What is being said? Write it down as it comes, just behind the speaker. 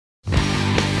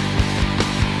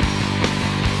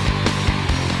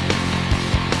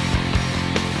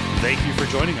Thank you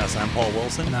for joining us. I'm Paul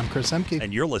Wilson. And I'm Chris Ehmke.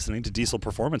 And you're listening to Diesel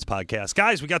Performance Podcast.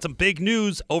 Guys, we got some big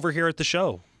news over here at the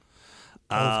show.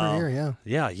 Over here,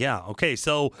 yeah. Yeah. Okay,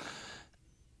 so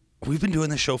we've been doing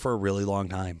this show for a really long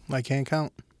time. I can't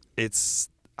count. I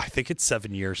think it's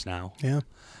 7 years now.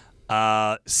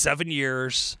 Yeah. 7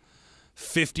 years,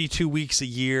 52 weeks a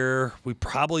year. We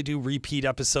probably do repeat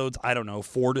episodes, I don't know,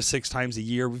 4 to 6 times a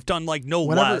year. We've done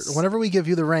less. Whenever we give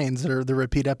you the reins, they're the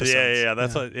repeat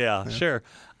episodes. Yeah, sure.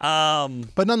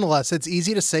 But nonetheless, it's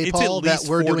easy to say, Paul, that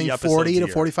we're doing 40 to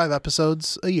 45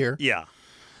 episodes a year. Yeah.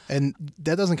 And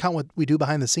that doesn't count what we do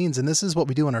behind the scenes, and this is what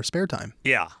we do in our spare time.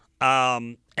 Yeah.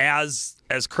 As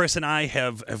Chris and I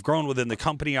have grown within the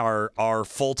company, our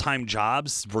full-time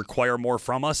jobs require more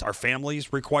from us. Our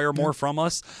families require more from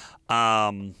us.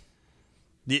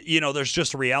 There's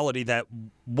just a reality that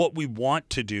what we want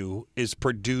to do is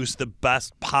produce the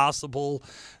best possible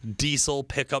diesel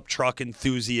pickup truck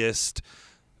enthusiast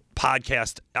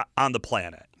podcast on the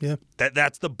planet. Yeah.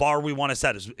 That's the bar we want to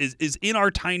set is in our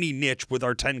tiny niche with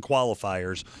our 10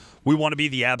 qualifiers. We want to be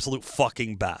the absolute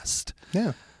fucking best.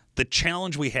 Yeah. The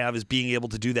challenge we have is being able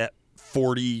to do that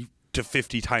 40 to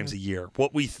 50 times a year.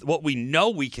 What we know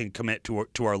we can commit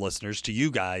to our listeners, to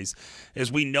you guys, is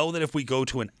we know that if we go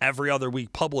to an every other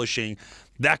week publishing,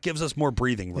 that gives us more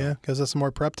breathing room. Yeah, gives us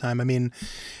more prep time. I mean,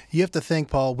 you have to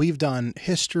think, Paul, we've done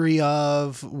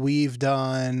we've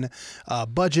done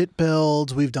budget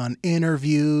builds, we've done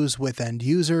interviews with end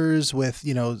users, with,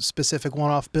 specific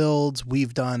one-off builds.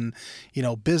 We've done,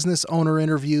 business owner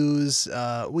interviews.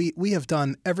 We have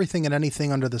done everything and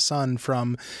anything under the sun,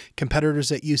 from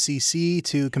competitors at UCC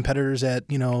to competitors at,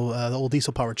 the Old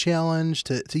Diesel Power Challenge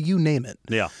to you name it.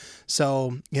 Yeah.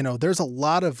 So, there's a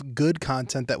lot of good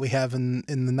content that we have in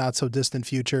the not so distant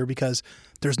future, because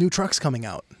there's new trucks coming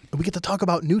out. We get to talk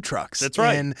about new trucks. That's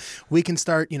right. And we can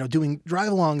start, doing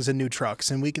drive-alongs in new trucks,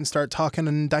 and we can start talking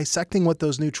and dissecting what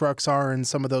those new trucks are and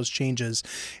some of those changes.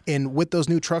 And with those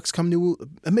new trucks come new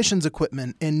emissions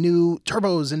equipment and new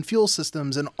turbos and fuel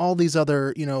systems and all these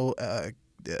other,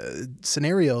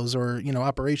 scenarios or,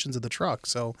 operations of the truck.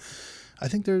 So I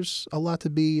think there's a lot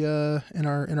to be in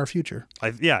our future.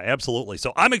 Yeah, absolutely.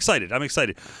 So I'm excited.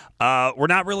 We're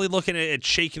not really looking at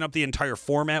shaking up the entire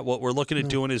format. What we're looking at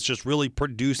doing is just really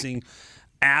producing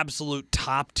absolute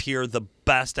top tier, the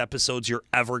best episodes you're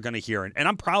ever going to hear. And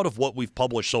I'm proud of what we've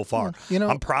published so far.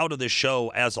 I'm proud of this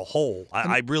show as a whole.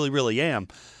 I really, really am.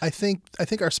 I think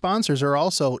our sponsors are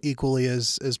also equally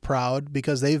as proud,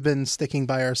 because they've been sticking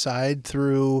by our side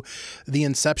through the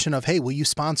inception of, hey, will you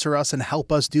sponsor us and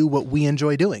help us do what we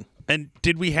enjoy doing? And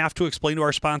did we have to explain to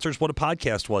our sponsors what a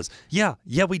podcast was? Yeah,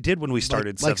 we did when we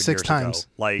started 7 6 years times.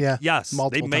 ago. Yes,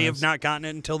 they may times. have not gotten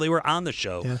it until they were on the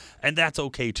show, and that's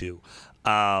okay too.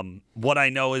 What I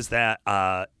know is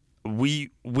that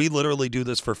we literally do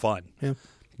this for fun. Yeah.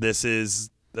 This is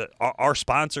our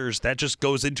sponsors. That just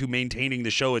goes into maintaining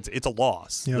the show. It's a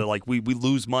loss. Yeah. Like we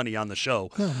lose money on the show.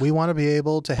 Yeah, we want to be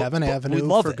able to have an avenue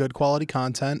for good quality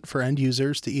content for end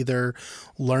users to either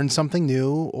learn something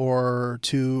new or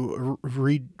to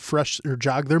refresh or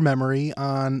jog their memory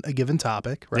on a given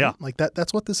topic. Right? Yeah. Like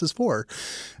that's what this is for.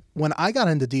 When I got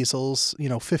into diesels,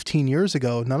 15 years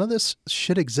ago, none of this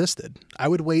shit existed. I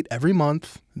would wait every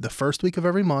month, the first week of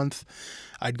every month.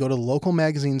 I'd go to the local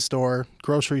magazine store,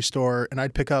 grocery store, and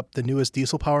I'd pick up the newest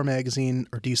Diesel Power magazine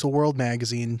or Diesel World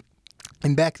magazine.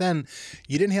 And back then,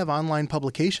 you didn't have online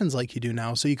publications like you do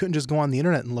now, so you couldn't just go on the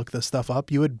internet and look this stuff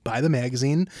up. You would buy the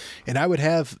magazine, and I would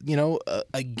have,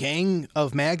 a gang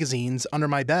of magazines under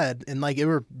my bed, and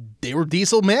they were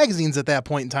diesel magazines at that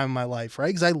point in time in my life, right?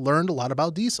 Because I learned a lot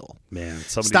about diesel. Man,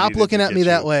 stop looking at me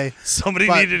that way. Somebody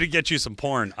needed to get you some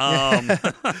porn.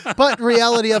 But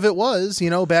reality of it was,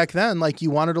 back then,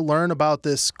 you wanted to learn about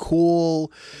this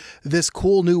cool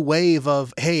new wave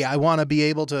of, hey, I want to be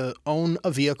able to own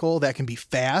a vehicle that can be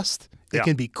fast. It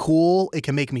can be cool. It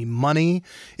can make me money.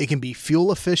 It can be fuel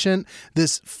efficient.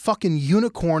 This fucking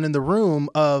unicorn in the room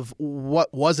of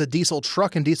what was a diesel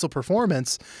truck and diesel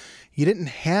performance. You didn't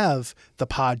have the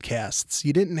podcasts.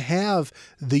 You didn't have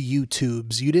the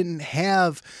YouTubes. You didn't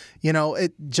have,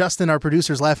 Justin, our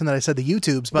producer's laughing that I said the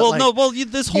YouTubes. But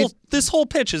this whole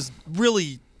pitch is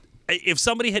really, if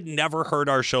somebody had never heard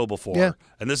our show before,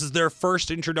 and this is their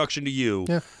first introduction to you,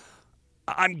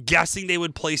 I'm guessing they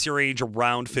would place your age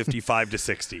around 55 to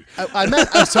 60. I meant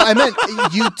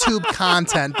YouTube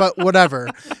content, but whatever.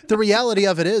 the reality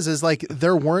of it is like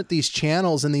there weren't these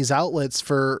channels and these outlets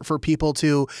for people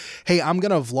to, hey, I'm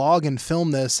going to vlog and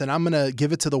film this and I'm going to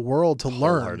give it to the world to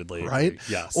learn, right?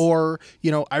 Yes. Or,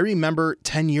 I remember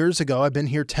 10 years ago, I've been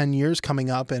here 10 years coming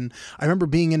up, and I remember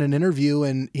being in an interview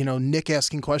and, Nick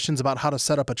asking questions about how to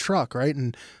set up a truck, right?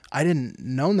 And I didn't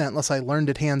know that unless I learned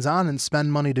it hands-on and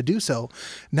spend money to do so.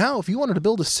 Now, if you wanted to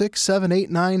build a 6, 7, 8,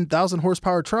 9,000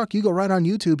 horsepower truck, you go right on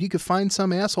YouTube. You could find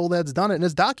some asshole that's done it and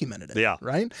has documented it. Yeah.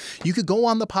 Right? You could go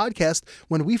on the podcast.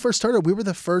 When we first started, we were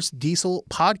the first diesel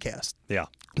podcast. Yeah.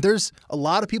 There's a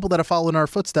lot of people that have followed in our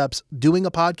footsteps doing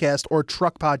a podcast or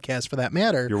truck podcast for that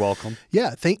matter. You're welcome.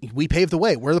 Yeah. We paved the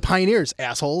way. We're the pioneers,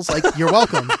 assholes. Like, you're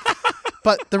welcome.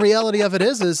 But the reality of it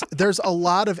is there's a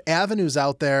lot of avenues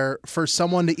out there for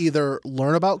someone to either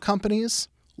learn about companies,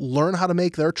 learn how to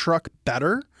make their truck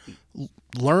better,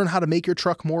 learn how to make your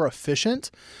truck more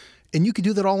efficient. And you could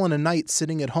do that all in a night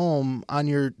sitting at home on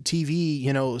your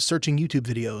TV, searching YouTube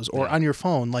videos or on your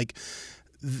phone. Like,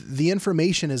 the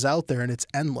information is out there and it's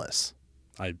endless.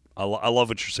 I love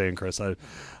what you're saying, Chris. I'm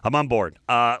on board.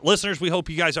 Listeners, we hope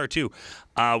you guys are too.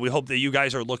 We hope that you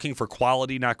guys are looking for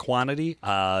quality, not quantity.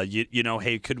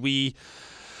 Hey,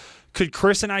 could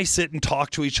Chris and I sit and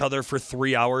talk to each other for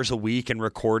 3 hours a week and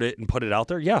record it and put it out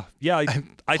there? Yeah.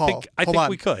 I think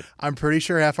we could. I'm pretty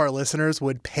sure half our listeners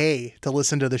would pay to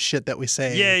listen to the shit that we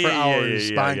say for hours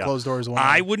behind closed doors.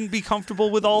 I wouldn't be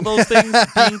comfortable with all those things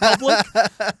being public.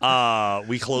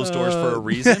 We close doors for a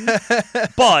reason.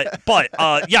 But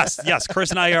yes, Chris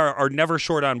and I are never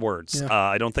short on words. Yeah.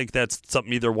 I don't think that's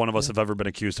something either one of us have ever been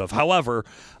accused of. However,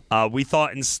 we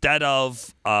thought instead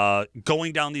of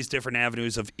going down these different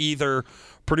avenues of either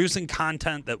producing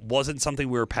content that wasn't something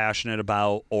we were passionate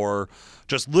about or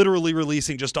just literally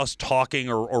releasing just us talking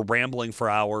or rambling for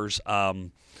hours,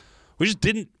 we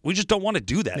just don't want to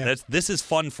do that. Yeah. This is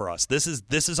fun for us. This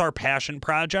is our passion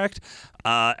project,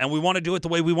 and we want to do it the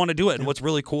way we want to do it. And what's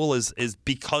really cool is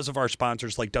because of our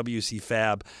sponsors like WC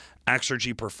Fab,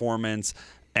 Exergy Performance,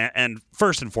 and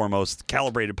first and foremost,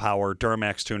 Calibrated Power,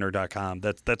 Duramaxtuner.com.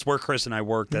 That's where Chris and I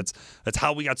work. That's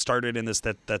how we got started in this.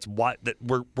 That's why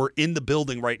we're in the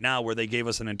building right now where they gave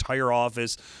us an entire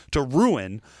office to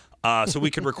ruin, so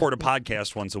we could record a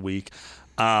podcast once a week.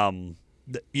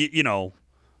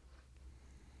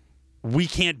 We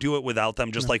can't do it without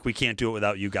them, just like we can't do it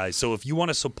without you guys. So if you want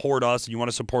to support us and you want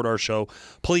to support our show,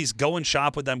 please go and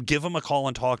shop with them. Give them a call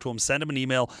and talk to them. Send them an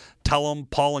email. Tell them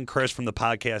Paul and Chris from the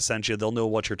podcast sent you. They'll know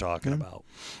what you're talking about.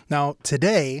 Now,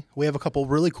 today, we have a couple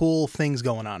really cool things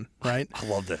going on, right? I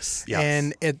love this. Yes.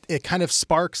 And it kind of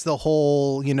sparks the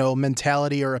whole,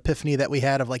 mentality or epiphany that we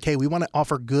had of like, hey, we want to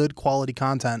offer good quality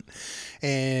content.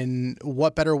 And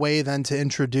what better way than to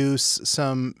introduce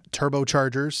some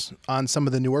turbochargers on some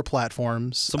of the newer platforms.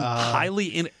 Some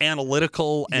highly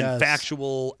analytical and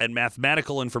factual and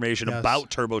mathematical information about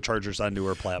turbochargers on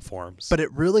newer platforms. But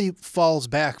it really falls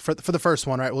back for the first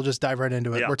one, right? We'll just dive right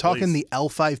into it. We're talking the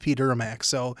L5P Duramax.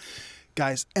 So,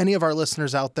 guys, any of our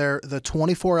listeners out there, the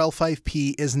 24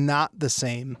 L5P is not the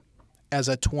same as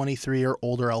a 23 or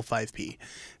older L5P.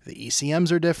 The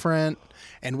ECMs are different,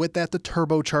 and with that, the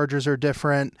turbochargers are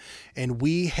different. And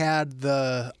we had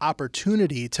the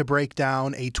opportunity to break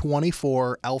down a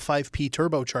 24 L5P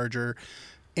turbocharger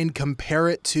and compare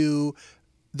it to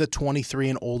the 23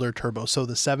 and older turbo. So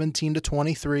the 17 to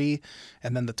 23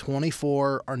 and then the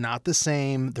 24 are not the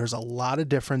same. There's a lot of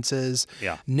differences.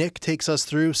 Yeah. Nick takes us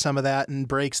through some of that and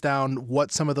breaks down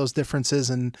what some of those differences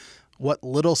and what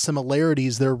little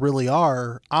similarities there really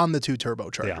are on the two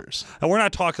turbochargers. Yeah. And we're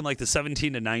not talking like the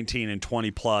 17 to 19 and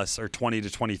 20 plus or 20 to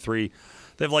 23.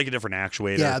 They have like a different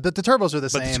actuator. Yeah, but the turbos are the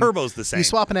same. But the turbo's the same. You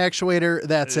swap an actuator,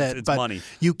 that's it. It's but money.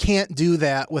 You can't do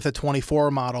that with a 24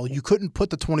 model. You couldn't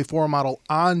put the 24 model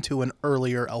onto an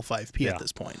earlier L5P at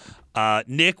this point.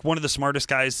 Nick, one of the smartest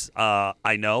guys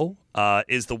I know,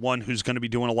 is the one who's going to be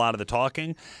doing a lot of the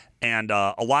talking. And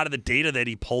a lot of the data that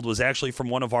he pulled was actually from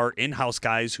one of our in-house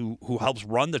guys who helps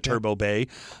run the Turbo Bay.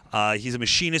 He's a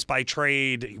machinist by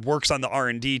trade. He works on the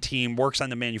R&D team, works on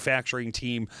the manufacturing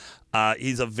team.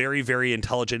 He's a very, very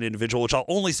intelligent individual, which I'll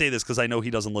only say this because I know he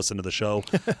doesn't listen to the show,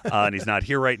 and he's not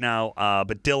here right now.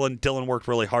 But Dylan worked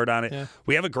really hard on it. Yeah.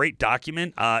 We have a great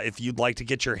document. If you'd like to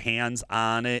get your hands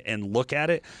on it and look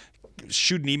at it,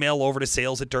 shoot an email over to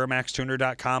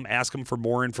sales@duramaxtuner.com. Ask them for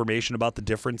more information about the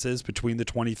differences between the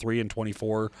 23 and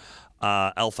 24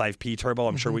 L5P turbo.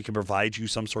 I'm sure we can provide you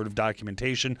some sort of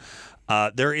documentation.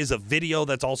 There is a video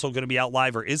that's also going to be out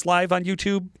live or is live on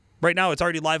YouTube. right now. It's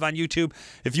already live on YouTube.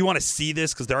 If you want to see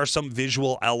this, because there are some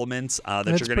visual elements that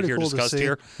you're going to hear discussed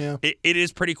here. Yeah. It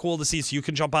is pretty cool to see. So you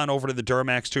can jump on over to the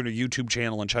Duramaxtuner YouTube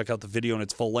channel and check out the video in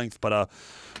its full length. But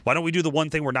why don't we do the one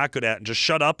thing we're not good at and just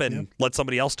shut up and let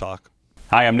somebody else talk?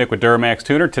 Hi, I'm Nick with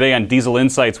Duramaxtuner. Today on Diesel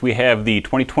Insights, we have the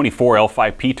 2024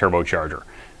 L5P turbocharger.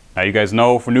 Now, you guys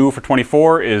know new for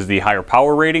 24 is the higher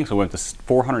power rating, so we went to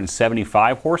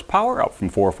 475 horsepower, up from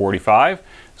 445,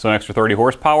 so an extra 30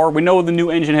 horsepower. We know the new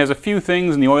engine has a few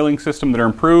things in the oiling system that are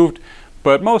improved,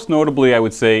 but most notably, I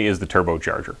would say, is the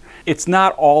turbocharger. It's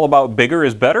not all about bigger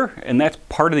is better, and that's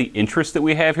part of the interest that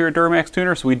we have here at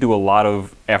Duramaxtuner. So we do a lot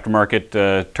of aftermarket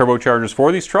turbochargers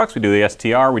for these trucks. We do the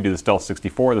STR, we do the Stealth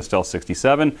 64, the Stealth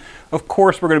 67. Of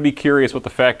course, we're going to be curious what the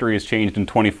factory has changed in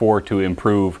 24 to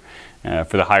improve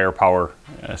for the higher power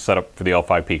setup for the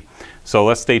L5P. So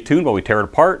let's stay tuned while we tear it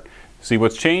apart, see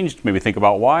what's changed, maybe think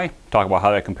about why, talk about how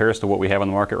that compares to what we have on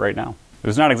the market right now.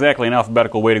 There's not exactly an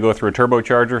alphabetical way to go through a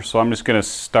turbocharger, so I'm just going to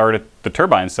start at the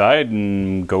turbine side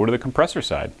and go to the compressor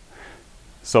side.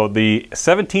 So the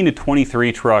 17 to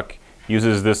 23 truck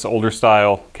uses this older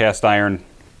style cast iron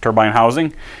turbine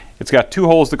housing. It's got two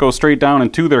holes that go straight down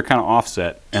and two that are kind of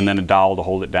offset, and then a dowel to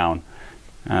hold it down.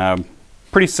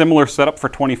 Pretty similar setup for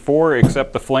 24,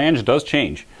 except the flange does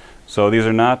change. So these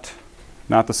are not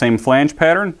the same flange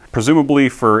pattern. Presumably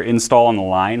for install on the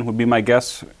line would be my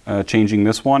guess, changing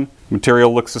this one.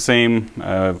 Material looks the same,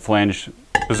 flange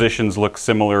positions look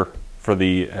similar for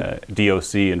the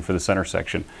DOC and for the center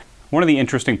section. One of the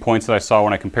interesting points that I saw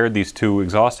when I compared these two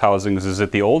exhaust housings is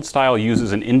that the old style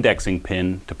uses an indexing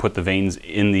pin to put the vanes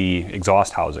in the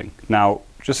exhaust housing. Now,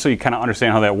 just so you kind of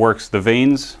understand how that works, the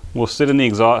vanes will sit in the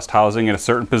exhaust housing at a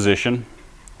certain position,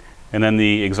 and then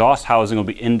the exhaust housing will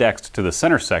be indexed to the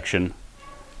center section,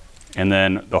 and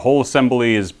then the whole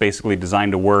assembly is basically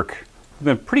designed to work with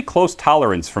a pretty close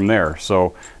tolerance from there.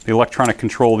 So the electronic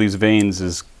control of these vanes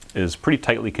is pretty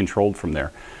tightly controlled from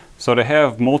there. So to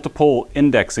have multiple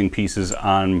indexing pieces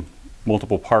on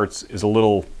multiple parts is a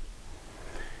little,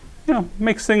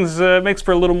 makes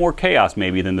for a little more chaos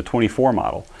maybe than the 24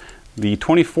 model. The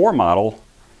 24 model,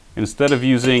 instead of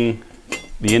using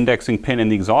the indexing pin in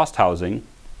the exhaust housing,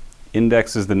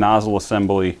 indexes the nozzle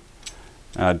assembly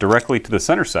directly to the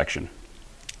center section.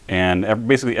 And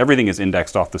basically everything is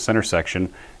indexed off the center section,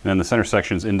 and then the center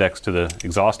section is indexed to the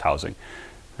exhaust housing.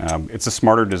 It's a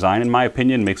smarter design in my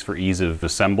opinion, makes for ease of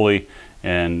assembly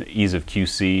and ease of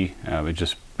QC. It's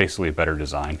just basically a better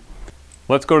design.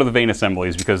 Let's go to the vane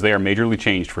assemblies because they are majorly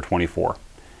changed for 24.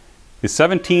 The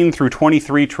 17 through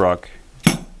 23 truck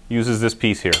uses this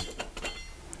piece here.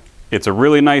 It's a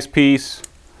really nice piece,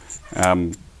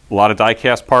 a lot of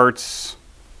die-cast parts.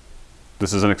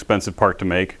 This is an expensive part to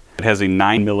make. It has a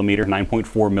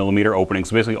 9.4 millimeter opening,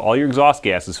 so basically all your exhaust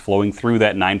gas is flowing through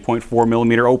that 9.4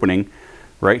 millimeter opening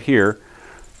right here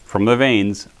from the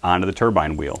vanes onto the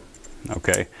turbine wheel.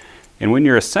 Okay, and when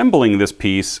you're assembling this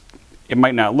piece, it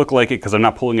might not look like it because I'm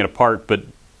not pulling it apart, but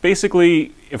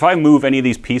basically, if I move any of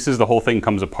these pieces, the whole thing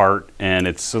comes apart, and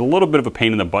it's a little bit of a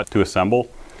pain in the butt to assemble.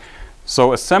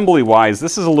 So assembly-wise,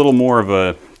 this is a little more of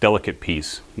a delicate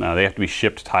piece. Now, they have to be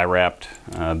shipped tie-wrapped.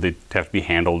 They have to be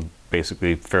handled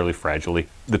basically fairly fragilely.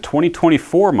 The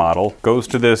 2024 model goes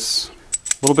to this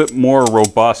little bit more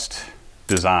robust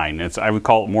design. I would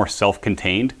call it more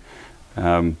self-contained.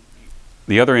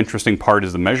 The other interesting part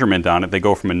is the measurement on it. They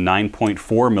go from a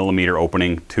 9.4 millimeter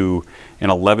opening to an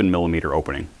 11 millimeter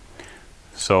opening.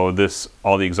 So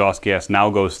all the exhaust gas now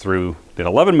goes through that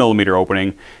 11 millimeter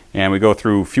opening, and we go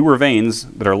through fewer vanes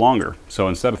that are longer. So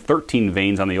instead of 13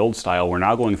 vanes on the old style, we're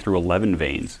now going through 11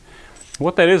 vanes.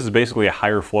 What that is basically a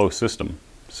higher flow system.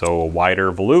 So a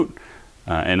wider volute,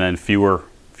 and then fewer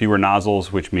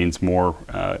nozzles, which means more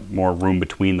room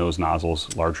between those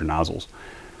nozzles, larger nozzles.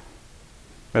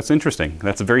 That's interesting.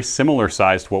 That's a very similar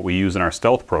size to what we use in our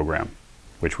Stealth program,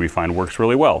 which we find works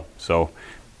really well. So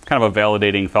kind of a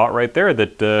validating thought right there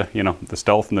that the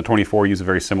Stealth and the 24 use a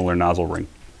very similar nozzle ring.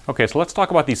 Okay, so let's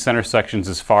talk about these center sections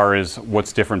as far as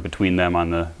what's different between them on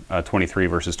the 23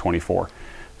 versus 24.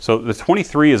 So the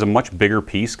 23 is a much bigger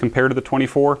piece compared to the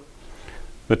 24.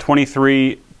 The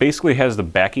 23 basically has the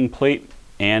backing plate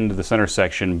and the center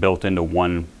section built into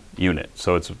one unit.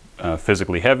 So it's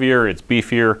physically heavier, it's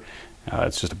beefier,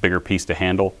 it's just a bigger piece to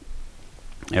handle.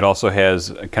 It also has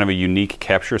kind of a unique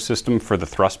capture system for the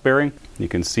thrust bearing. You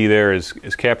can see there is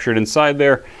captured inside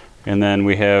there, and then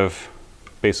we have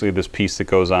basically this piece that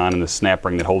goes on and the snap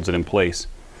ring that holds it in place.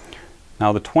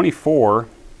 Now the 24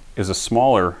 is a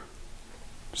smaller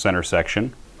center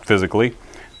section physically.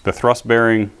 The thrust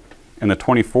bearing in the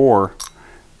 24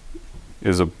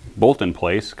 is a bolt in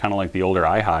place, kind of like the older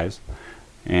I-highs.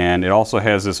 And it also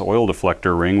has this oil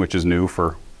deflector ring, which is new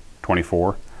for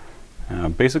 24.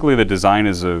 Basically, the design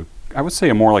is I would say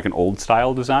a more like an old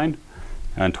style design.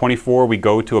 In 24, we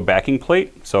go to a backing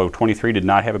plate. So 23 did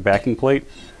not have a backing plate.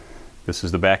 This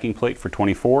is the backing plate for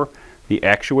 24. The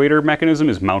actuator mechanism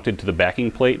is mounted to the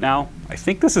backing plate now. I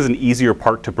think this is an easier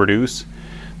part to produce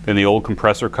than the old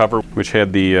compressor cover, which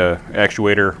had the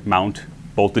actuator mount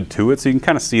bolted to it. So you can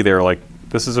kind of see there, like,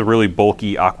 this is a really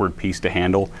bulky, awkward piece to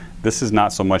handle. This is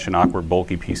not so much an awkward,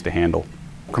 bulky piece to handle.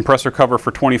 Compressor cover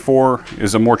for 24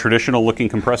 is a more traditional looking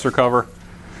compressor cover.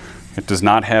 It does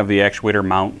not have the actuator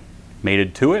mount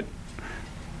mated to it.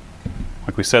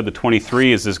 Like we said, the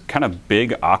 23 is this kind of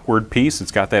big, awkward piece.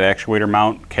 It's got that actuator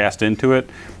mount cast into it.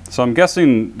 So I'm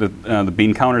guessing that the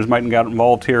bean counters might have got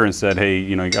involved here and said, hey,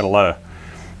 you know, we got a lot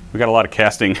of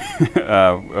casting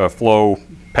flow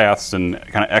paths and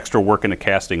kind of extra work in the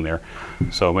casting there.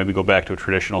 So maybe go back to a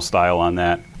traditional style on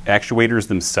that. Actuators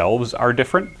themselves are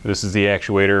different. This is the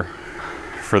actuator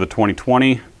for the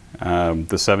 2020.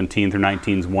 The 17 through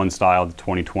 19 is one style, the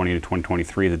 2020 to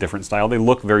 2023 is a different style. They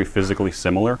look very physically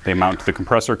similar. They mount to the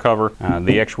compressor cover.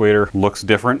 The actuator looks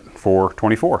different for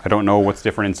 24. I don't know what's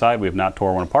different inside. We have not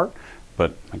tore one apart,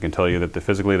 but I can tell you that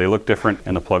physically they look different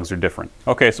and the plugs are different.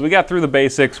 Okay, so we got through the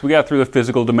basics, we got through the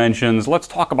physical dimensions. Let's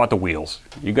talk about the wheels.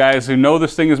 You guys who know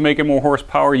this thing is making more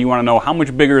horsepower, you want to know how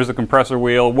much bigger is the compressor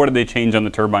wheel? What did they change on the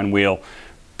turbine wheel?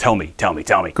 Tell me.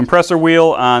 Compressor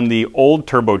wheel on the old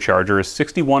turbocharger is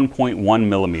 61.1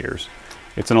 millimeters.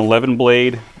 It's an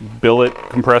 11-blade billet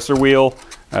compressor wheel.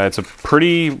 It's a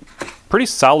pretty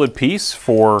solid piece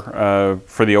for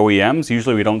the OEMs.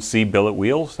 Usually we don't see billet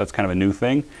wheels. That's kind of a new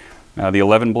thing. The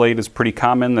 11-blade is pretty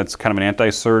common. That's kind of an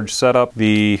anti-surge setup.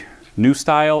 The new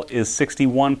style is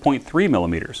 61.3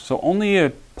 millimeters. So only a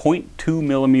 0.2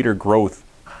 millimeter growth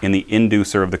in the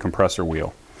inducer of the compressor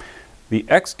wheel. The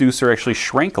exducer actually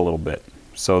shrank a little bit.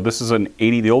 So this is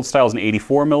the old style is an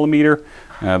 84 millimeter.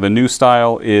 The new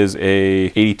style is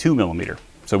a 82 millimeter.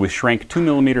 So we shrank 2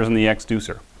 millimeters on the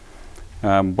exducer.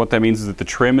 What that means is that the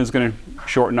trim is going to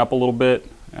shorten up a little bit.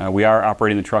 We are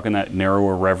operating the truck in that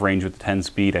narrower rev range with the 10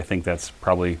 speed. I think that's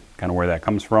probably kind of where that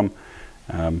comes from.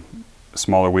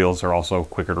 Smaller wheels are also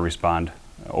quicker to respond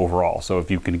overall. So if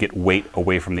you can get weight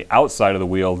away from the outside of the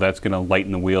wheel, that's going to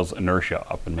lighten the wheel's inertia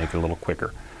up and make it a little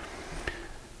quicker.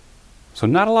 So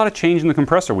not a lot of change in the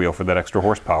compressor wheel for that extra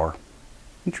horsepower.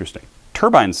 Interesting.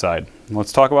 Turbine side,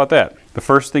 let's talk about that. The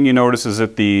first thing you notice is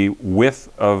that the width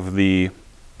of the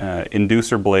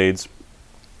inducer blades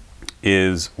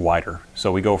is wider.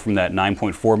 So we go from that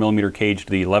 9.4 millimeter cage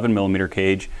to the 11 millimeter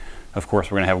cage. Of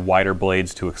course, we're going to have wider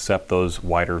blades to accept those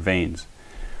wider vanes.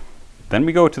 Then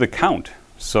we go to the count.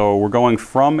 So we're going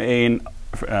from an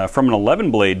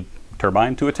 11 blade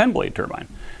turbine to a 10 blade turbine.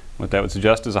 What that would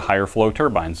suggest is a higher flow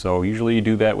turbine. So usually you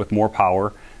do that with more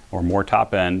power or more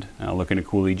top end, looking at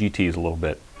cool EGTs a little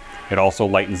bit. It also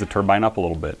lightens the turbine up a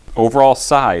little bit. Overall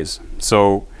size,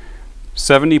 so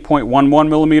 70.11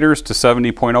 millimeters to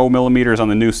 70.0 millimeters on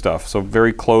the new stuff. So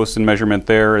very close in measurement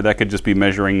there. That could just be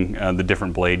measuring the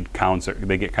different blade counts.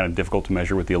 They get kind of difficult to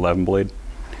measure with the 11 blade.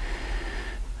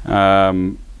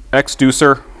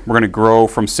 Exducer, we're going to grow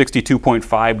from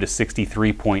 62.5 to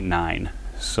 63.9.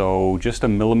 So just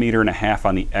 1.5 millimeters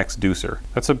on the exducer.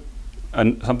 That's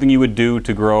something you would do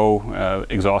to grow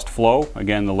exhaust flow.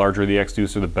 Again, the larger the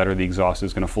exducer, the better the exhaust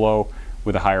is going to flow.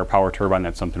 With a higher power turbine,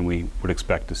 that's something we would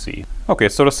expect to see. Okay,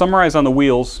 so to summarize on the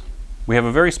wheels, we have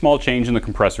a very small change in the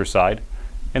compressor side.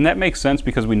 And that makes sense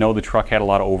because we know the truck had a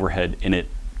lot of overhead in it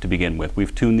to begin with.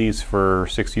 We've tuned these for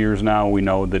 6 years now. We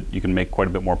know that you can make quite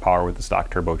a bit more power with the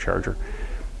stock turbocharger.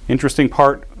 Interesting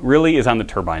part really is on the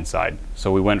turbine side.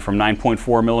 So we went from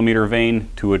 9.4 millimeter vane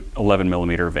to an 11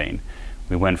 millimeter vane.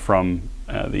 We went from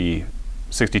the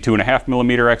 62.5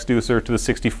 millimeter exducer to the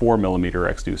 64 millimeter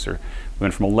exducer. We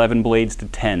went from 11 blades to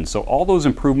 10. So all those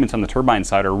improvements on the turbine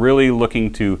side are really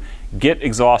looking to get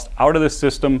exhaust out of the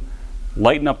system,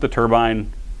 lighten up the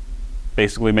turbine,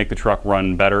 basically make the truck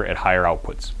run better at higher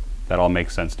outputs. That all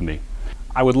makes sense to me.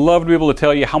 I would love to be able to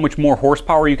tell you how much more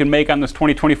horsepower you can make on this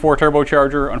 2024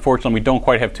 turbocharger. Unfortunately, we don't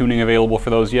quite have tuning available for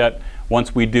those yet.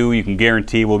 Once we do, you can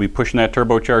guarantee we'll be pushing that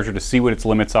turbocharger to see what its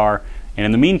limits are. And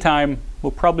in the meantime,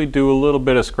 we'll probably do a little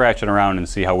bit of scratching around and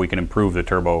see how we can improve the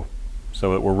turbo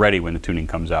so that we're ready when the tuning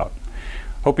comes out.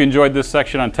 Hope you enjoyed this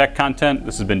section on tech content.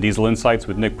 This has been Diesel Insights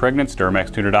with Nick Priegnitz,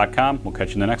 Duramaxtuner.com. We'll catch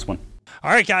you in the next one. All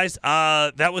right, guys,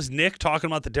 that was Nick talking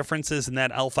about the differences in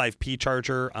that L5P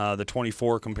charger, the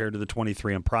 24 compared to the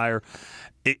 23 and prior.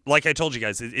 Like I told you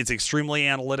guys, it's extremely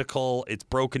analytical. It's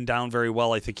broken down very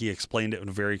well. I think he explained it in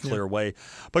a very clear way.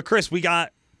 But, Chris, we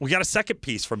got we got a second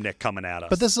piece from Nick coming at us.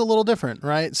 But this is a little different,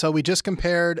 right? So we just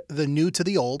compared the new to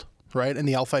the old, right, in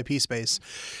the L5P space.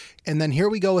 And then here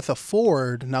we go with a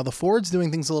Ford. Now, the Ford's doing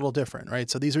things a little different,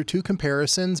 right? So these are two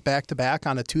comparisons back-to-back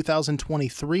on a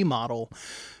 2023 model.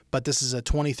 But this is a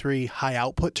 23 high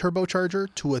output turbocharger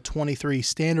to a 23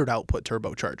 standard output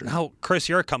turbocharger. Now, Chris,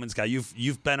 you're a Cummins guy.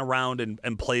 You've been around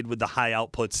and played with the high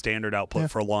output, standard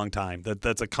output for a long time.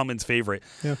 That's a Cummins favorite.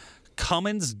 Yeah.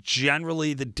 Cummins,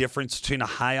 generally the difference between a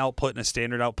high output and a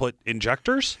standard output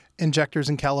injectors? Injectors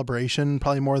and calibration,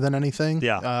 probably more than anything.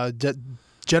 Yeah.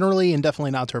 Generally and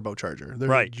definitely not turbocharger. They're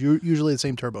right. Usually the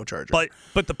same turbocharger.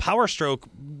 But the Powerstroke,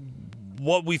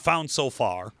 what we found so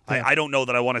far, I don't know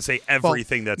that I want to say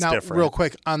everything that's now, different. Real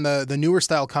quick, on the newer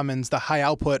style Cummins, the high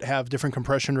output have different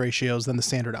compression ratios than the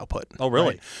standard output. Oh,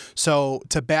 really? Right? So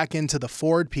to back into the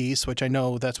Ford piece, which I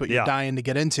know that's what you're dying to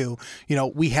get into,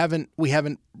 we haven't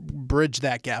bridged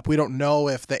that gap. We don't know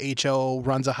if the HO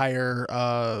runs a higher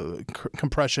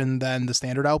compression than the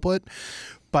standard output,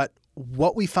 but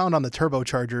what we found on the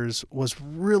turbochargers was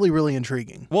really, really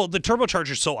intriguing. Well, the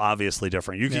turbocharger is so obviously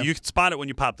different. You can spot it when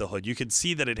you pop the hood. You can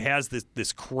see that it has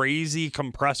this crazy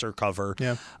compressor cover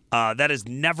that has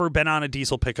never been on a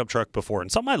diesel pickup truck before. And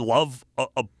something I love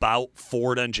about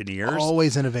Ford engineers,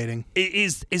 always innovating,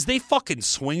 is they fucking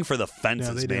swing for the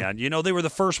fences, man. They were the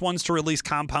first ones to release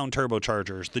compound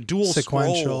turbochargers. The dual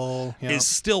sequential scroll is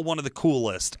still one of the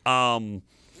coolest.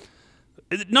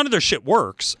 None of their shit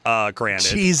works, granted.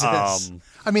 Jesus.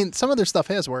 I mean, some of their stuff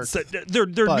has worked. So their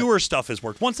newer stuff has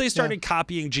worked. Once they started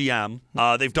copying GM,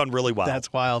 they've done really well.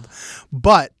 That's wild.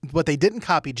 But what they didn't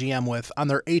copy GM with on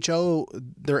their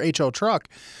HO truck,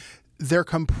 their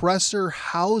compressor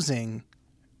housing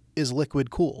is liquid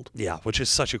cooled. Yeah, which is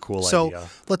such a cool idea. So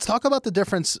let's talk about the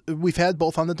difference we've had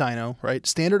both on the dyno, right?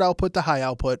 Standard output to high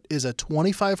output is a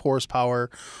 25 horsepower,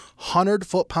 100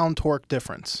 foot-pound torque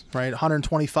difference, right?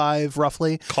 125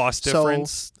 roughly. Cost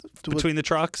difference between the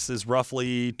trucks is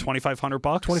roughly $2,500.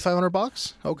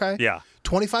 $2,500? Okay. Yeah.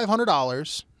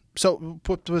 $2,500. So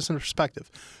put this in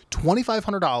perspective.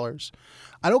 $2,500.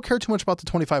 I don't care too much about the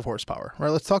 25 horsepower, right?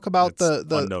 Let's talk about the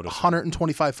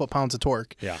 125 foot-pounds of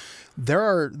torque. Yeah. There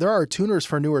are tuners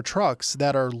for newer trucks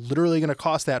that are literally going to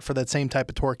cost that for that same type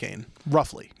of torque gain,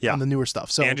 roughly, on the newer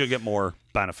stuff. So, and you'll get more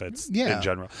benefits in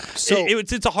general. So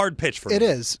it's a hard pitch for me. It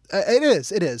is.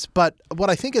 But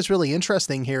what I think is really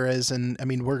interesting here is, and I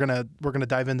mean, we're gonna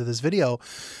dive into this video,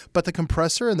 but the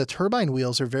compressor and the turbine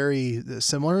wheels are very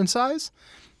similar in size.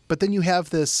 But then you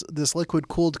have this liquid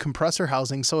cooled compressor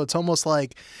housing, so it's almost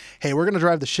like, hey, we're going to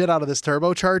drive the shit out of this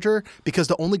turbocharger because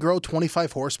to only grow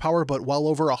 25 horsepower but well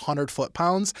over 100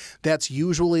 foot-pounds, that's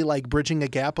usually like bridging a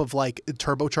gap of like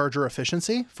turbocharger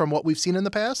efficiency from what we've seen in the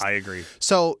past. I agree.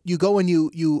 So you go and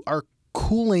you are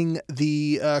cooling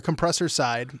the compressor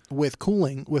side with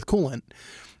coolant.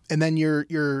 And then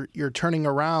you're turning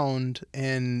around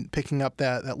and picking up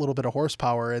that little bit of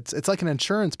horsepower. It's like an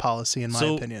insurance policy in my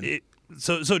opinion.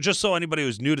 So just so anybody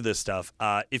who's new to this stuff,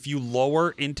 if you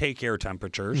lower intake air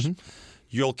temperatures,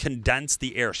 you'll condense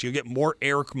the air. So you'll get more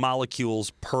air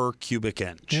molecules per cubic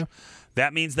inch. Yeah.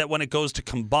 That means that when it goes to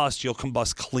combust, you'll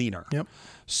combust cleaner. Yep.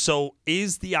 So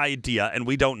is the idea, and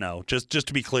we don't know, just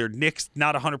to be clear, Nick's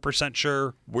not 100%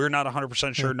 sure. We're not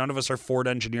 100% sure. None of us are Ford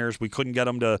engineers. We couldn't get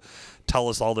them to tell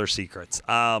us all their secrets.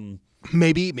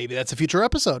 Maybe that's a future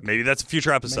episode.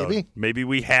 Maybe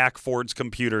we hack Ford's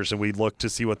computers and we look to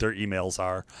see what their emails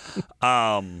are.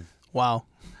 Wow.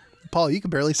 Paul, you can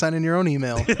barely sign in your own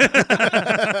email.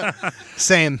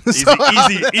 Same.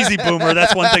 Easy boomer.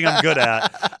 That's one thing I'm good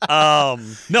at. But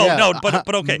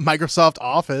okay. Microsoft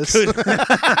Office. It's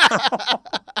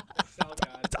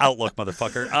Outlook,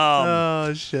 motherfucker.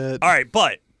 Oh shit. All right,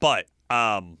 but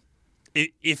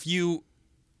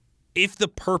if the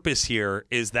purpose here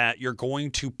is that you're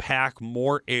going to pack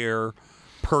more air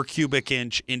per cubic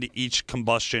inch into each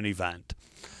combustion event,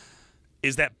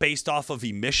 is that based off of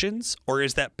emissions or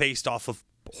is that based off of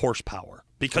horsepower?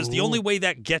 Because the only way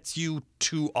that gets you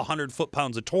to 100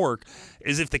 foot-pounds of torque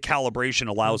is if the calibration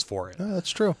allows for it. That's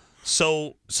true.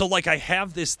 So like I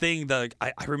have this thing that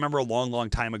I remember a long, long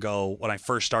time ago when I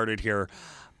first started here.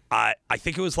 I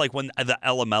think it was like when the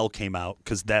LML came out,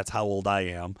 because that's how old I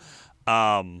am.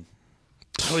 I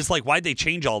was like, why'd they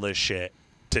change all this shit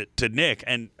to Nick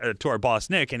and to our boss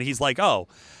Nick? And he's like, well,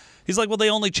 they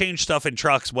only change stuff in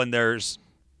trucks when there's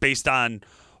based on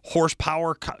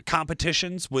horsepower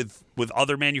competitions with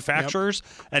other manufacturers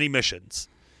and emissions.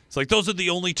 It's like those are the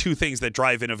only two things that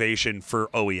drive innovation for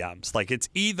OEMs. Like it's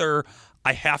either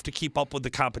I have to keep up with the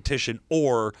competition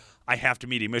or I have to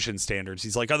meet emission standards.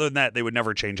 He's like, other than that, they would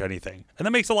never change anything. And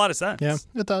that makes a lot of sense. Yeah,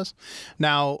 it does.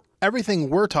 Now, everything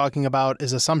we're talking about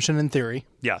is assumption and theory,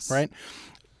 Yes. right?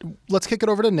 Let's kick it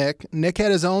over to Nick. Nick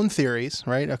had his own theories,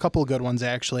 right? A couple of good ones,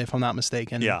 actually, if I'm not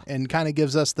mistaken. Yeah. And kind of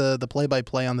gives us the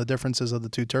play-by-play on the differences of the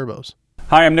two turbos.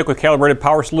 Hi, I'm Nick with Calibrated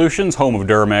Power Solutions, home of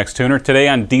Duramaxtuner. Today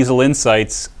on Diesel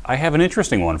Insights, I have an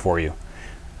interesting one for you.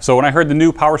 So when I heard the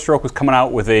new Powerstroke was coming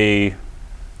out with a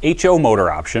HO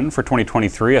motor option for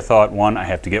 2023, I thought, one, I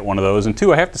have to get one of those, and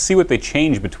two, I have to see what they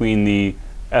change between the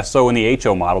SO and the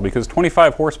HO model, because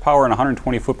 25 horsepower and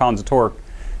 120 foot-pounds of torque,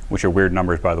 which are weird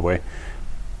numbers, by the way,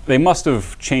 they must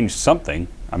have changed something.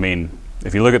 I mean,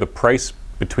 if you look at the price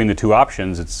between the two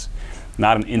options, it's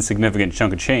not an insignificant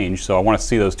chunk of change. So I want to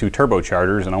see those two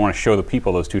turbochargers, and I want to show the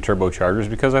people those two turbochargers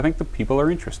because I think the people are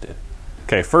interested.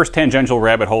 Okay, first tangential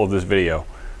rabbit hole of this video.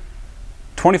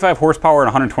 25 horsepower and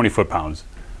 120 foot-pounds.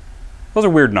 Those are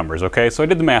weird numbers, okay? So I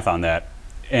did the math on that.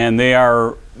 And they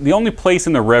are the only place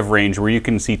in the rev range where you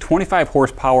can see 25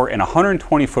 horsepower and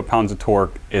 120 foot-pounds of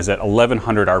torque is at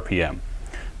 1100 RPM.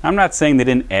 I'm not saying they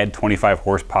didn't add 25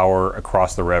 horsepower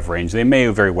across the rev range. They may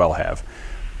very well have.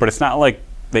 But it's not like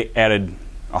they added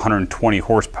 120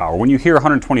 horsepower. When you hear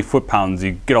 120 foot-pounds,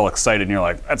 you get all excited and you're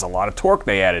like, that's a lot of torque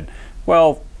they added.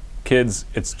 Well, kids,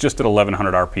 it's just at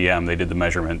 1100 RPM they did the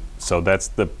measurement. So that's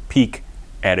the peak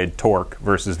added torque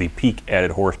versus the peak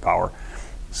added horsepower.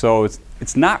 So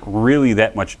it's not really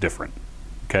that much different,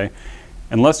 okay?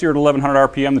 Unless you're at 1100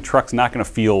 RPM, the truck's not going to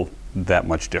feel that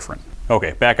much different.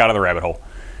 Okay, back out of the rabbit hole.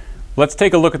 Let's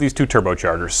take a look at these two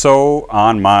turbochargers. So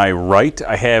on my right,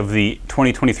 I have the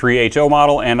 2023 HO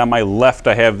model, and on my left,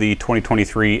 I have the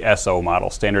 2023 SO model,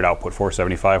 standard output,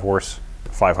 475 horse,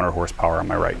 500 horsepower on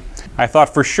my right. I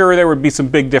thought for sure there would be some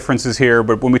big differences here,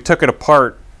 but when we took it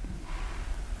apart,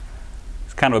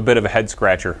 it's kind of a bit of a head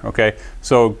scratcher, okay?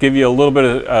 So give you a little bit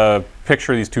of a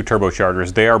picture of these two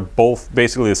turbochargers. They are both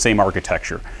basically the same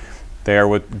architecture. They are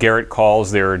what Garrett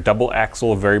calls their double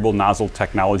axle variable nozzle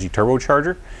technology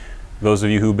turbocharger. Those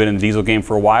of you who've been in the diesel game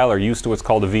for a while are used to what's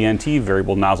called a VNT,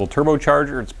 variable nozzle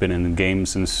turbocharger. It's been in the game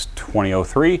since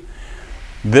 2003.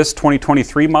 This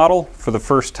 2023 model, for the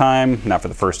first time, not for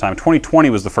the first time, 2020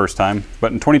 was the first time,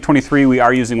 but in 2023 we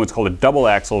are using what's called a double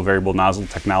axle variable nozzle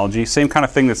technology. Same kind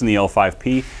of thing that's in the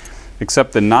L5P,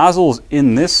 except the nozzles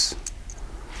in this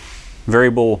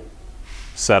variable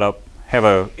setup have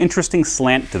an interesting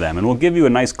slant to them, and we'll give you a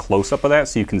nice close-up of that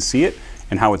so you can see it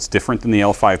and how it's different than the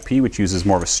L5P, which uses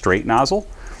more of a straight nozzle.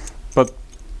 But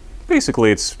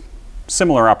basically it's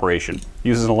similar operation.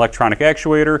 Uses an electronic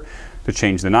actuator to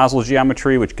change the nozzle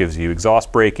geometry, which gives you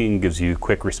exhaust braking, gives you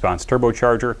quick response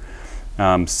turbocharger.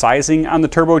 Sizing on the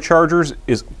turbochargers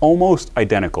is almost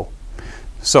identical.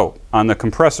 So on the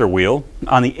compressor wheel,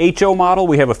 on the HO model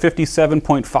we have a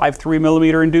 57.53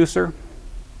 millimeter inducer.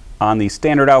 On the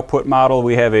standard output model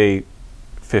we have a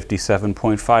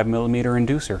 57.5 millimeter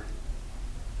inducer.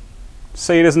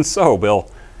 Say it isn't so,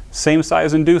 Bill. Same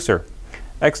size inducer.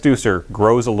 Exducer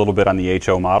grows a little bit on the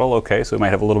HO model, okay, so we might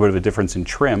have a little bit of a difference in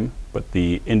trim, but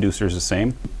the inducer is the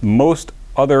same. Most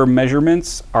other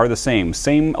measurements are the same.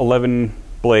 Same 11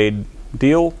 blade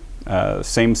deal,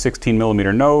 same 16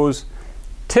 millimeter nose.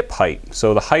 Tip height,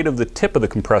 so the height of the tip of the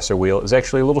compressor wheel is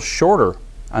actually a little shorter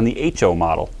on the HO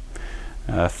model.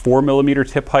 4 millimeter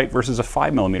tip height versus a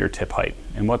 5 millimeter tip height.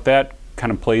 And what that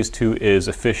kind of plays to is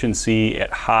efficiency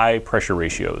at high pressure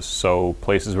ratios, so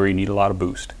places where you need a lot of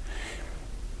boost.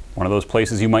 One of those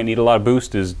places you might need a lot of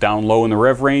boost is down low in the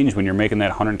rev range when you're making that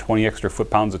 120 extra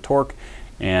foot-pounds of torque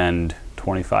and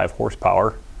 25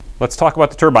 horsepower. Let's talk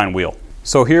about the turbine wheel.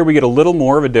 So here we get a little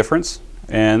more of a difference,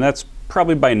 and that's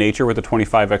probably by nature with the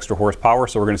 25 extra horsepower,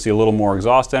 so we're going to see a little more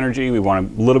exhaust energy. We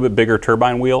want a little bit bigger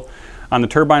turbine wheel. On the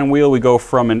turbine wheel, we go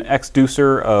from an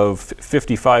exducer of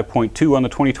 55.2 on the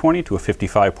 2020 to a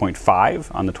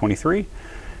 55.5 on the 23.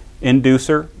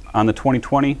 Inducer on the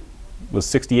 2020 was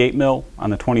 68 mil. On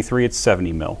the 23, it's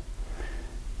 70 mil.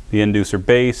 The inducer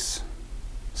base,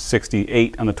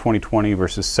 68 on the 2020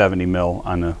 versus 70 mil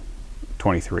on the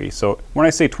 23. So when I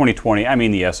say 2020, I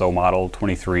mean the SO model.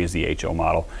 23 is the HO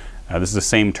model. This is the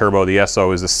same turbo. The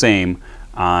SO is the same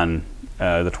on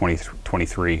the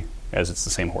 23 as it's the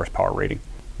same horsepower rating.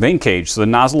 Vane cage, so the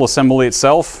nozzle assembly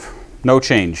itself, no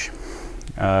change.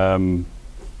 9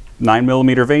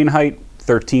 millimeter vane height,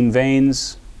 13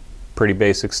 vanes, pretty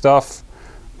basic stuff,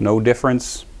 no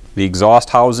difference. The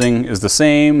exhaust housing is the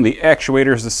same, the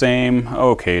actuator is the same.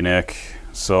 Okay, Nick,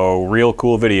 so real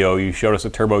cool video. You showed us a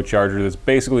turbocharger that's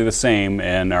basically the same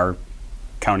and are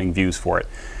counting views for it.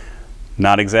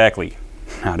 Not exactly.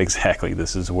 Not exactly.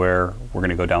 This is where we're going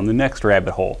to go down the next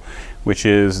rabbit hole, which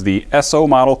is the SO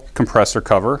model compressor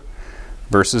cover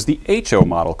versus the HO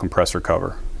model compressor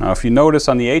cover. Now, if you notice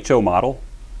on the HO model,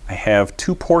 I have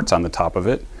 2 ports on the top of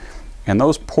it, and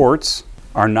those ports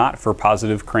are not for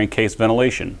positive crankcase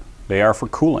ventilation. They are for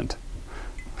coolant.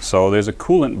 So there's a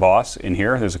coolant boss in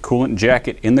here. There's a coolant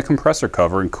jacket in the compressor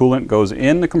cover, and coolant goes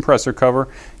in the compressor cover,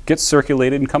 gets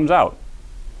circulated, and comes out.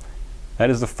 That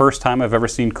is the first time I've ever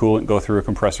seen coolant go through a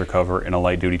compressor cover in a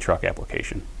light-duty truck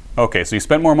application. Okay, so you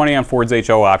spent more money on Ford's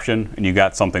HO option, and you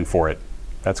got something for it.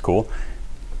 That's cool.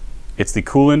 It's the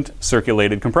coolant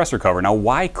circulated compressor cover. Now,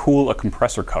 why cool a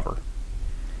compressor cover?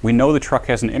 We know the truck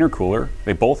has an intercooler.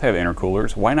 They both have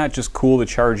intercoolers. Why not just cool the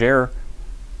charge air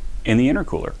in the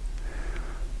intercooler?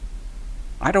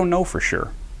 I don't know for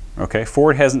sure. Okay,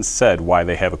 Ford hasn't said why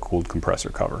they have a cooled compressor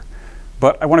cover.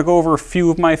 But I want to go over a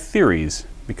few of my theories,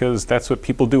 because that's what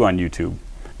people do on YouTube.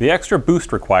 The extra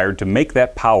boost required to make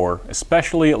that power,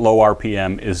 especially at low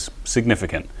RPM, is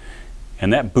significant.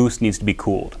 And that boost needs to be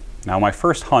cooled. Now, my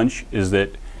first hunch is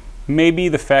that maybe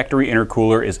the factory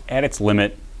intercooler is at its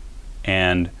limit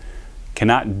and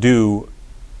cannot do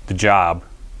the job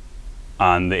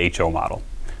on the HO model.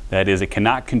 That is, it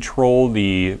cannot control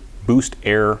the boost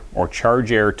air or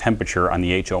charge air temperature on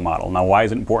the HO model. Now, why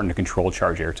is it important to control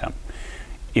charge air temp?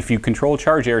 If you control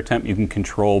charge air temp, you can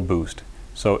control boost.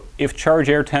 So if charge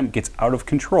air temp gets out of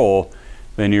control,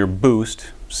 then your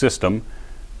boost system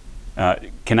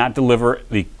cannot deliver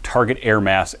the target air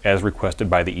mass as requested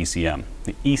by the ECM.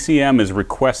 The ECM is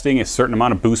requesting a certain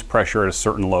amount of boost pressure at a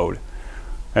certain load.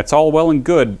 That's all well and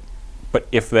good, but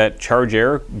if that charge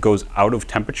air goes out of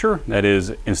temperature, that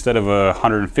is, instead of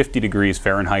 150 degrees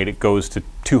Fahrenheit, it goes to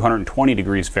 220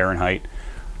 degrees Fahrenheit,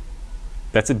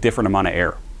 that's a different amount of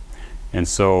air. And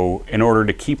so in order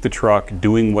to keep the truck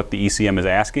doing what the ECM is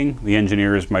asking, the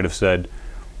engineers might have said,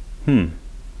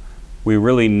 we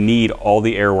really need all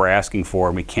the air we're asking for,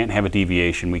 and we can't have a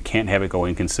deviation, we can't have it go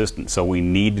inconsistent, so we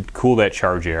need to cool that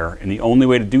charge air, and the only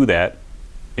way to do that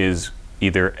is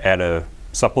either add a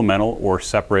supplemental or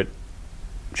separate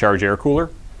charge air cooler,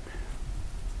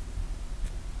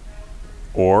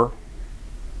 or,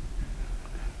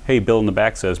 hey, Bill in the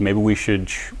back says maybe we should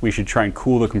try and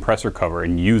cool the compressor cover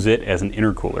and use it as an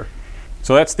intercooler.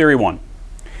 So that's theory 1.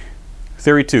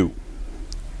 Theory 2.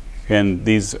 And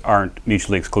these aren't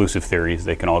mutually exclusive theories,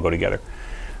 they can all go together.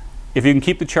 If you can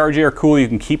keep the charge air cool, you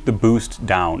can keep the boost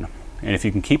down. And if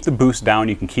you can keep the boost down,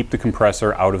 you can keep the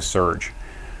compressor out of surge.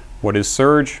 What is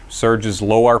surge? Surge is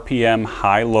low RPM,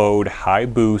 high load, high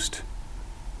boost,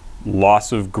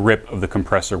 loss of grip of the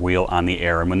compressor wheel on the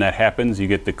air. And when that happens, you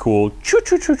get the cool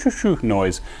choo-choo-choo-choo-choo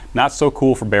noise. Not so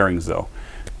cool for bearings though.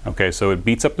 Okay, so it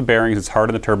beats up the bearings, it's hard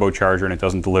on the turbocharger, and it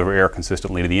doesn't deliver air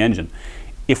consistently to the engine.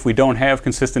 If we don't have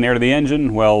consistent air to the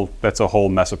engine, well, that's a whole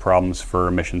mess of problems for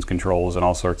emissions controls and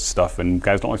all sorts of stuff, and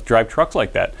guys don't like to drive trucks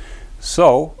like that.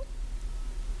 So,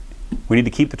 we need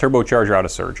to keep the turbocharger out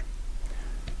of surge.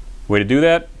 Way to do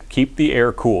that, keep the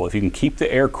air cool. If you can keep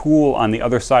the air cool on the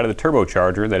other side of the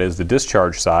turbocharger, that is the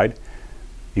discharge side,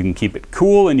 you can keep it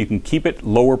cool and you can keep it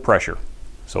lower pressure.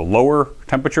 So lower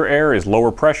temperature air is lower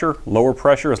pressure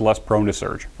is less prone to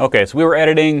surge. Okay, so we were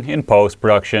editing in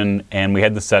post-production and we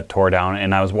had the set tore down,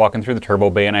 and I was walking through the turbo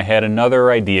bay and I had another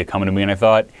idea coming to me, and I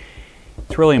thought,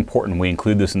 it's really important we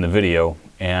include this in the video,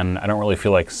 and I don't really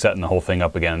feel like setting the whole thing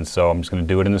up again, so I'm just going to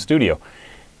do it in the studio.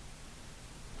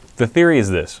 The theory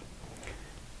is this.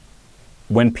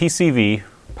 When PCV,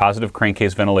 positive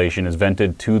crankcase ventilation, is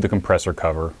vented to the compressor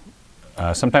cover,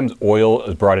 sometimes oil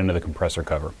is brought into the compressor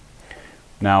cover.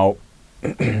 Now,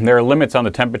 there are limits on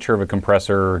the temperature of a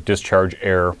compressor discharge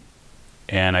air,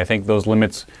 and I think those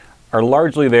limits are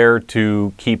largely there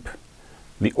to keep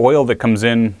the oil that comes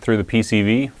in through the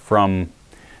PCV from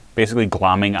basically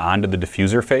glomming onto the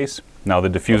diffuser face. Now, the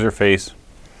diffuser face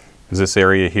is this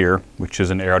area here, which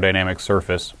is an aerodynamic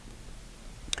surface.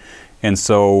 And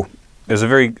so there's a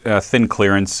very thin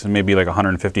clearance, maybe like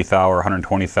 150 thou or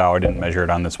 120 thou. I didn't measure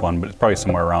it on this one, but it's probably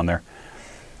somewhere around there,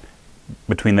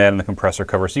 between that and the compressor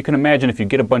cover. So you can imagine if you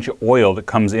get a bunch of oil that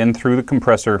comes in through the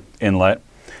compressor inlet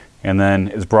and then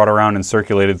is brought around and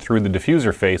circulated through the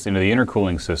diffuser face into the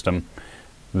intercooling system,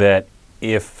 that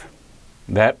if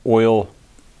that oil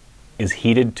is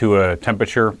heated to a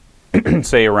temperature,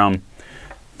 say around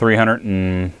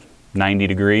 390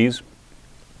 degrees,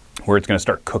 where it's going to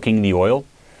start cooking the oil,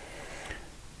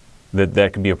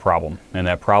 that could be a problem. And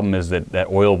that problem is that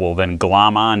oil will then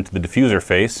glom on to the diffuser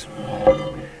face,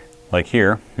 like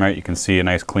here, right? You can see a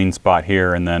nice clean spot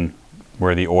here, and then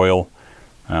where the oil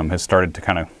has started to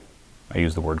kind of, I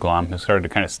use the word glom, has started to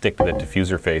kind of stick to the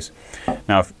diffuser face.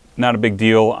 Now, not a big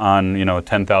deal on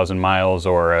 10,000 miles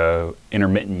or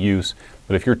intermittent use,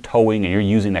 but if you're towing and you're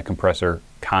using that compressor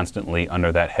constantly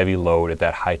under that heavy load at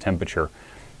that high temperature,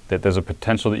 that there's a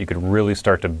potential that you could really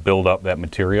start to build up that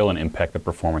material and impact the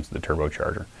performance of the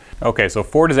turbocharger. Okay, so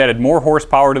Ford has added more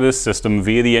horsepower to this system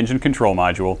via the engine control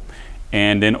module,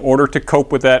 and in order to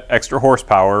cope with that extra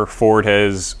horsepower, Ford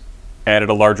has added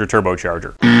a larger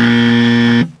turbocharger.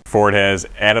 Ford has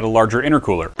added a larger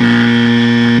intercooler.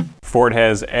 Ford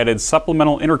has added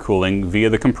supplemental intercooling via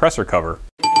the compressor cover.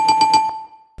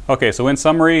 Okay, so in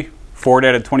summary, Ford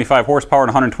added 25 horsepower and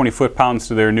 120 foot-pounds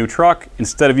to their new truck.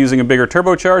 Instead of using a bigger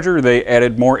turbocharger, they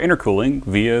added more intercooling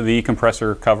via the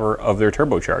compressor cover of their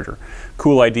turbocharger.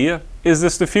 Cool idea. Is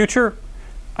this the future?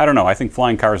 I don't know. I think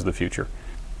flying cars are the future.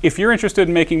 If you're interested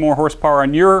in making more horsepower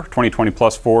on your 2020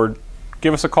 Plus Ford,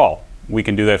 give us a call. We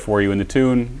can do that for you in the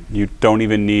tune. You don't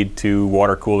even need to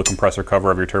water cool the compressor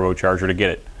cover of your turbocharger to get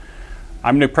it.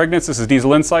 I'm Nick Priegnitz. This is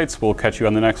Diesel Insights. We'll catch you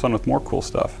on the next one with more cool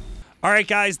stuff. All right,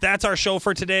 guys, that's our show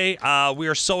for today. We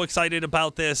are so excited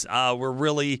about this.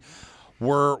 We're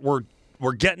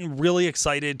getting really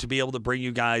excited to be able to bring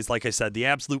you guys, like I said, the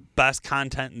absolute best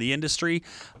content in the industry.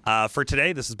 For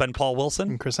today, this has been Paul Wilson.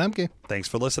 And Chris Ehmke. Thanks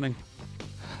for listening.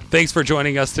 Thanks for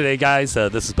joining us today, guys.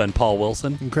 This has been Paul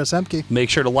Wilson. And Chris Ehmke. Make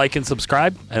sure to like and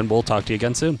subscribe, and we'll talk to you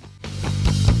again soon.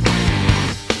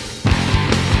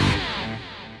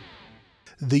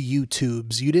 The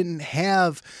YouTubes. You didn't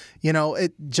have,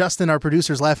 Justin, our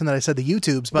producer's laughing that I said the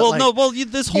YouTubes. But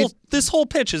this whole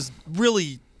pitch is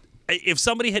really, if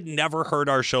somebody had never heard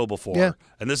our show before,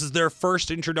 and this is their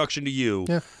first introduction to you,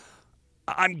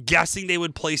 I'm guessing they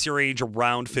would place your age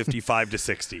around 55 to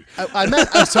 60. I meant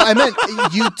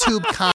YouTube